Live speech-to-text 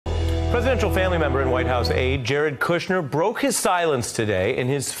Presidential family member and White House aide Jared Kushner broke his silence today in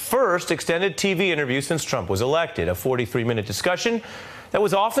his first extended TV interview since Trump was elected. A 43-minute discussion that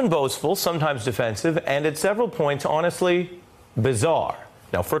was often boastful, sometimes defensive, and at several points, honestly, bizarre.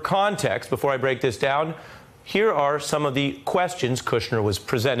 Now, for context, before I break this down, here are some of the questions Kushner was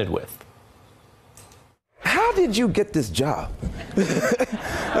presented with. How did you get this job?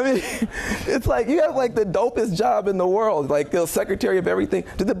 I mean, it's like you have like the dopest job in the world, like the secretary of everything.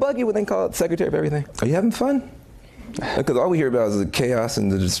 Did the bug you when they call it secretary of everything? Are you having fun? Because all we hear about is the chaos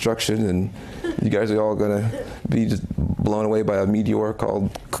and the destruction, and you guys are all gonna be just blown away by a meteor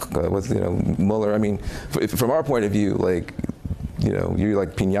called, Mueller. I mean, from our point of view, like, you're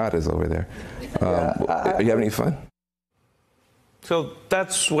like piñatas over there. Are you having any fun? So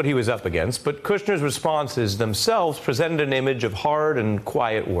that's what he was up against, but Kushner's responses themselves presented an image of hard and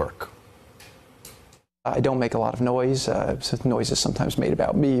quiet work. I don't make a lot of noise. Noise is sometimes made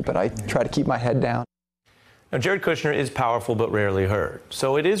about me, but I try to keep my head down. Now, Jared Kushner is powerful but rarely heard,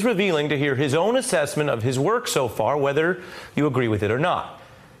 so it is revealing to hear his own assessment of his work so far, whether you agree with it or not.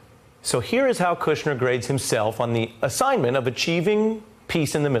 So here is how Kushner grades himself on the assignment of achieving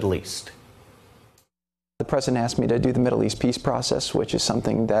peace in the Middle East. The president asked me to do the Middle East peace process, which is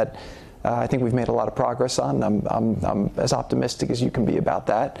something that I think we've made a lot of progress on. I'm as optimistic as you can be about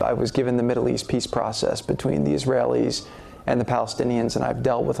that. I was given the Middle East peace process between the Israelis and the Palestinians, and I've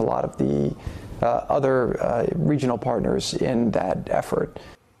dealt with a lot of the other regional partners in that effort.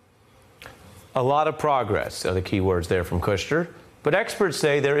 A lot of progress are the key words there from Kushner, but experts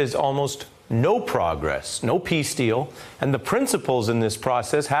say there is almost no progress, no peace deal, and the principals in this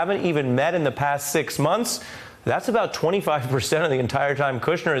process haven't even met in the past 6 months. That's about 25% of the entire time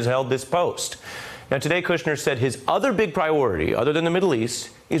Kushner has held this post. Now, today, Kushner said his other big priority, other than the Middle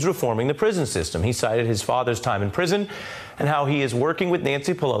East, is reforming the prison system. He cited his father's time in prison and how he is working with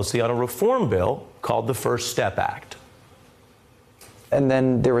Nancy Pelosi on a reform bill called the First Step Act. And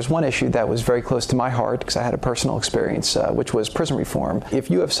then there was one issue that was very close to my heart because I had a personal experience, which was prison reform. If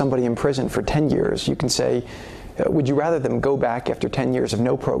you have somebody in prison for 10 years, you can say, would you rather them go back after 10 years of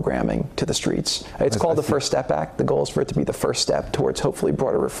no programming to the streets? It's called the First Step Act. The goal is for it to be the first step towards hopefully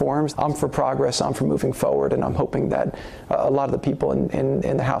broader reforms. I'm for progress, I'm for moving forward, and I'm hoping that a lot of the people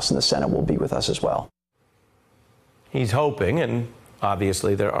in the House and the Senate will be with us as well. He's hoping, and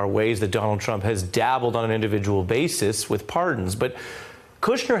obviously, there are ways that Donald Trump has dabbled on an individual basis with pardons, but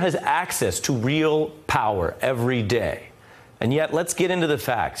Kushner has access to real power every day. And yet, let's get into the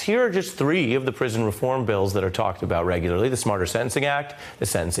facts. Here are just 3 of the prison reform bills that are talked about regularly: the Smarter Sentencing Act, the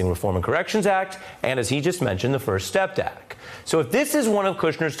Sentencing Reform and Corrections Act, and, as he just mentioned, the First Step Act. So if this is one of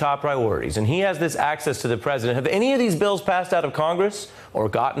Kushner's top priorities and he has this access to the president, have any of these bills passed out of Congress or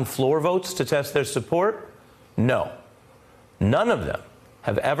gotten floor votes to test their support? No. None of them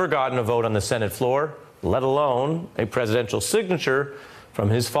have ever gotten a vote on the Senate floor, let alone a presidential signature from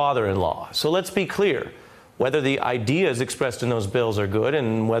his father-in-law. So let's be clear. Whether the ideas expressed in those bills are good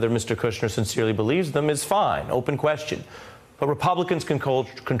and whether Mr. Kushner sincerely believes them is fine, open question. But Republicans can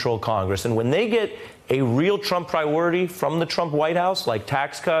control Congress, and when they get a real Trump priority from the Trump White House, like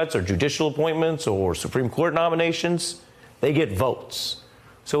tax cuts or judicial appointments or Supreme Court nominations, they get votes.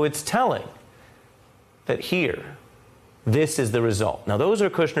 So it's telling that here, this is the result. Now, those are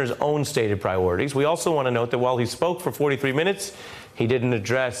Kushner's own stated priorities. We also want to note that while he spoke for 43 minutes, he didn't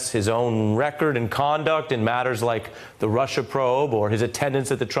address his own record and conduct in matters like the Russia probe or his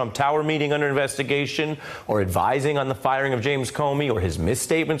attendance at the Trump Tower meeting under investigation or advising on the firing of James Comey or his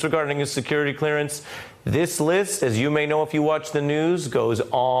misstatements regarding his security clearance. This list, as you may know if you watch the news, goes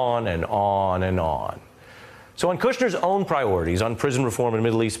on and on and on. So on Kushner's own priorities on prison reform and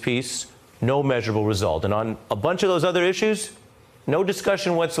Middle East peace, no measurable result. And on a bunch of those other issues, no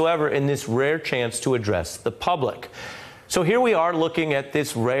discussion whatsoever in this rare chance to address the public. So here we are looking at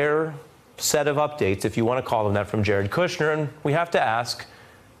this rare set of updates, if you want to call them that, from Jared Kushner, and we have to ask,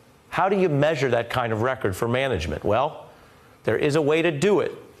 how do you measure that kind of record for management? Well, there is a way to do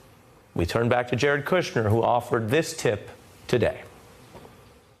it. We turn back to Jared Kushner, who offered this tip today.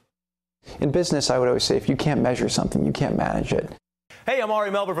 In business, I would always say, if you can't measure something, you can't manage it. Hey, I'm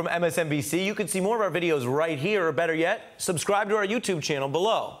Ari Melber from MSNBC. You can see more of our videos right here, or better yet, subscribe to our YouTube channel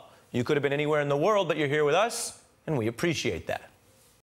below. You could have been anywhere in the world, but you're here with us, and we appreciate that.